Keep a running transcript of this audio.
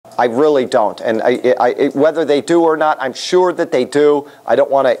I really don't. And whether they do or not, I'm sure that they do. I don't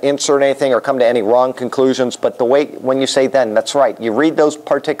want to insert anything or come to any wrong conclusions. But the way, when you say then, that's right. You read those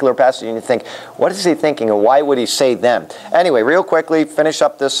particular passages and you think, what is he thinking and why would he say then? Anyway, real quickly, finish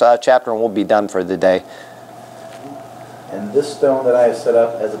up this chapter and we'll be done for the day. And this stone that I have set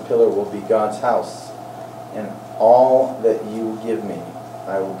up as a pillar will be God's house. And all that you give me,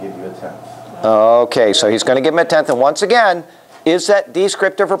 I will give you a tenth. Okay, so he's going to give him a tenth. And once again, is that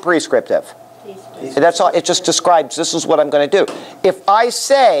descriptive or prescriptive? That's all. It just describes, this is what I'm going to do. If I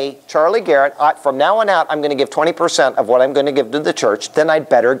say, Charlie Garrett, from now on out, I'm going to give 20% of what I'm going to give to the church, then I'd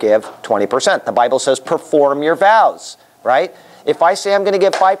better give 20%. The Bible says perform your vows, right? If I say I'm going to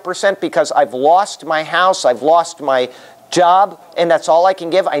give 5% because I've lost my house, I've lost my job, and that's all I can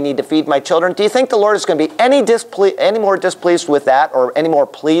give, I need to feed my children, do you think the Lord is going to be any more displeased with that or any more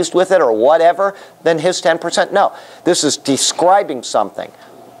pleased with it or whatever than his 10%? No. This is describing something.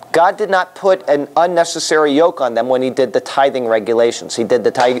 God did not put an unnecessary yoke on them when he did the tithing regulations. He did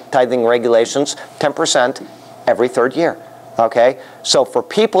the tithing regulations 10% every third year. Okay? So for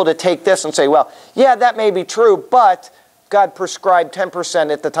people to take this and say, well, yeah, that may be true, but God prescribed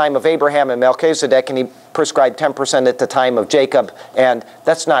 10% at the time of Abraham and Melchizedek, and he prescribed 10% at the time of Jacob, and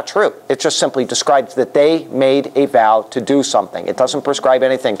that's not true. It just simply describes that they made a vow to do something. It doesn't prescribe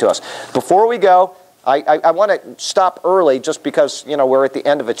anything to us. Before we go, I want to stop early just because, you know, we're at the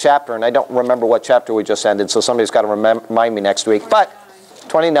end of a chapter, and I don't remember what chapter we just ended, so somebody's got to remind me next week. But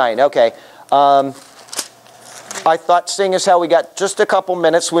 29, okay. I thought, seeing as how we got just a couple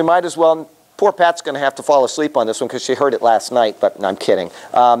minutes, we might as well... Poor Pat's going to have to fall asleep on this one because she heard it last night, but no, I'm kidding.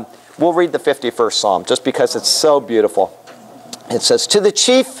 We'll read the 51st Psalm just because it's so beautiful. It says, to the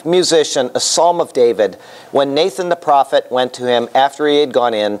chief musician, a psalm of David, when Nathan the prophet went to him after he had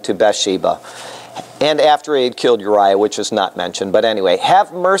gone in to Bathsheba, and after he had killed Uriah, which is not mentioned. But anyway,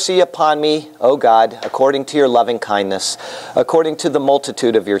 have mercy upon me, O God, according to your loving kindness, according to the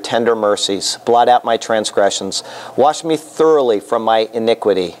multitude of your tender mercies. Blot out my transgressions. Wash me thoroughly from my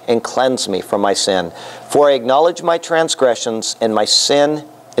iniquity, and cleanse me from my sin. For I acknowledge my transgressions, and my sin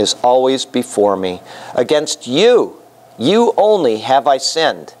is always before me. Against you, you only have I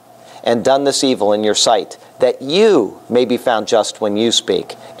sinned, and done this evil in your sight, that you may be found just when you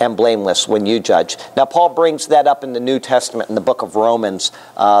speak, and blameless when you judge. Now, Paul brings that up in the New Testament in the book of Romans.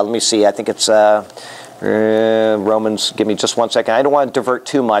 Let me see, I think it's Romans, give me just one second. I don't want to divert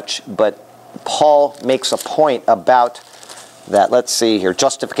too much, but Paul makes a point about that. Let's see here,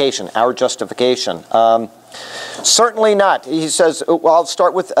 justification, our justification. Certainly not. He says, well, I'll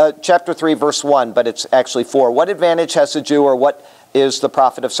start with chapter 3, verse 1, but it's actually 4. What advantage has the Jew, or what is the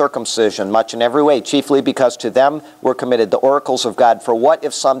profit of circumcision? Much in every way, chiefly because to them were committed the oracles of God. For what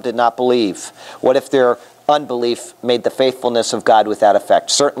if some did not believe? What if their unbelief made the faithfulness of God without effect?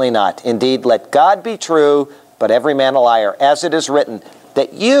 Certainly not. Indeed, let God be true, but every man a liar, as it is written,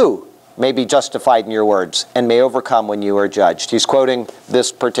 that you may be justified in your words, and may overcome when you are judged. He's quoting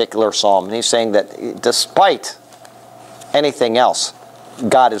this particular psalm, and he's saying that despite anything else,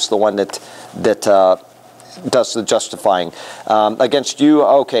 God is the one that does the justifying. Against you,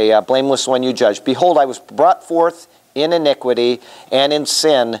 okay, blameless when you judge. Behold, I was brought forth in iniquity, and in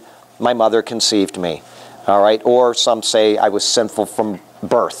sin my mother conceived me. All right, or some say I was sinful from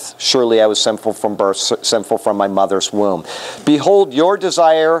birth. Surely I was sinful from birth, sinful from my mother's womb. Behold, you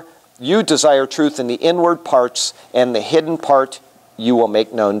desire truth in the inward parts, and the hidden part you will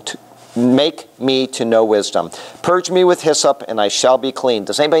make known to make me to know wisdom. Purge me with hyssop, and I shall be clean.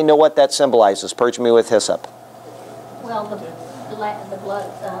 Does anybody know what that symbolizes? Purge me with hyssop. Well, the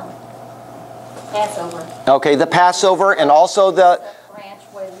blood, Passover. Okay, the Passover, and also the branch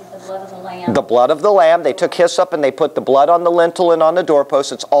with the blood of the lamb. The blood of the lamb. They took hyssop and they put the blood on the lintel and on the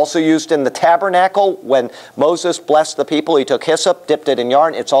doorpost. It's also used in the tabernacle. When Moses blessed the people, he took hyssop, dipped it in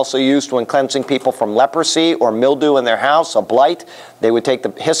yarn. It's also used when cleansing people from leprosy or mildew in their house, a blight. They would take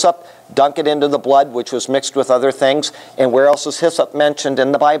the hyssop, dunk it into the blood, which was mixed with other things. And where else is hyssop mentioned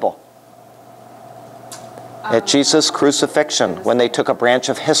in the Bible? At Jesus' crucifixion, when they took a branch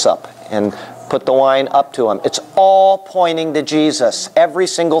of hyssop and put the wine up to him. It's all pointing to Jesus, every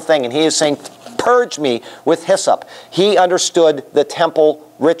single thing. And he is saying, purge me with hyssop. He understood the temple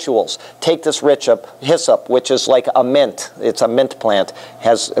rituals. Take this hyssop, which is like a mint. It's a mint plant.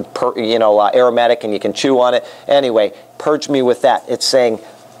 Has aromatic, and you can chew on it. Anyway, purge me with that. It's saying,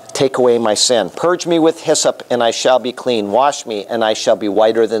 take away my sin. Purge me with hyssop, and I shall be clean. Wash me, and I shall be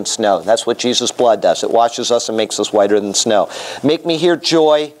whiter than snow. That's what Jesus' blood does. It washes us and makes us whiter than snow. Make me hear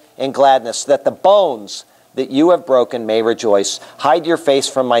joy and gladness, that the bones that you have broken may rejoice. Hide your face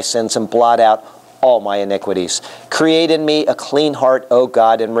from my sins and blot out all my iniquities. Create in me a clean heart, O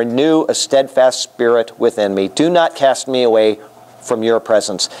God, and renew a steadfast spirit within me. Do not cast me away from your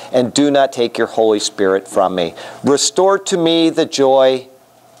presence, and do not take your Holy Spirit from me. Restore to me the joy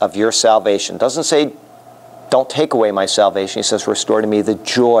of your salvation. Doesn't say, don't take away my salvation. He says, restore to me the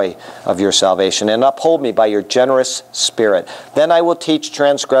joy of your salvation, and uphold me by your generous spirit. Then I will teach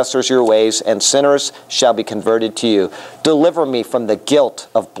transgressors your ways, and sinners shall be converted to you. Deliver me from the guilt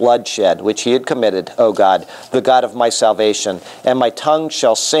of bloodshed, which he had committed, O God, the God of my salvation. And my tongue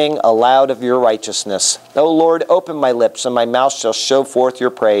shall sing aloud of your righteousness. O Lord, open my lips, and my mouth shall show forth your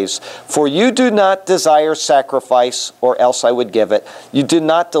praise. For you do not desire sacrifice, or else I would give it. You do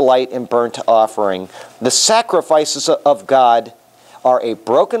not delight in burnt offering. The sacrifices of God are a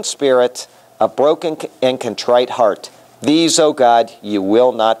broken spirit, a broken and contrite heart. These, O God, you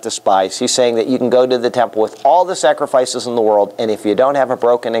will not despise. He's saying that you can go to the temple with all the sacrifices in the world, and if you don't have a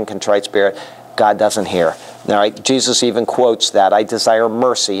broken and contrite spirit, God doesn't hear. All right, Jesus even quotes that, I desire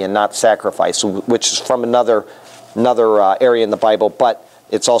mercy and not sacrifice, which is from another area in the Bible, but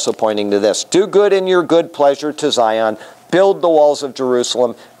it's also pointing to this. Do good in your good pleasure to Zion. Build the walls of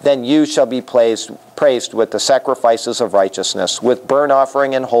Jerusalem, then you shall be praised with the sacrifices of righteousness. With burnt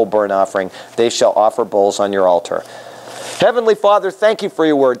offering and whole burnt offering, they shall offer bulls on your altar. Heavenly Father, thank you for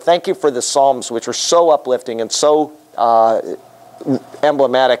your word. Thank you for the Psalms, which are so uplifting and so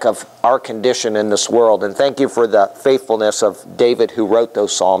emblematic of our condition in this world. And thank you for the faithfulness of David who wrote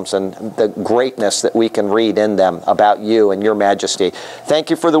those Psalms and the greatness that we can read in them about you and your majesty.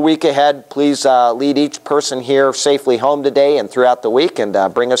 Thank you for the week ahead. Please lead each person here safely home today and throughout the week, and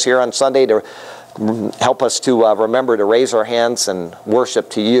bring us here on Sunday to help us to remember to raise our hands and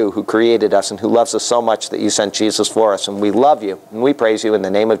worship to you who created us and who loves us so much that you sent Jesus for us. And we love you and we praise you in the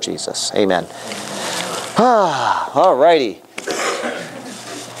name of Jesus. Amen. All righty.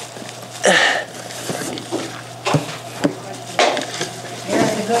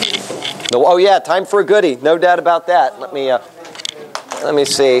 Oh yeah, time for a goodie. No doubt about that. Let me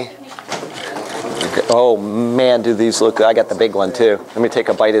see. Oh man, do these look good. I got the big one too. Let me take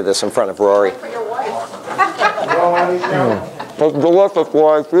a bite of this in front of Rory. It's delicious,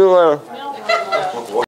 boy. See you later.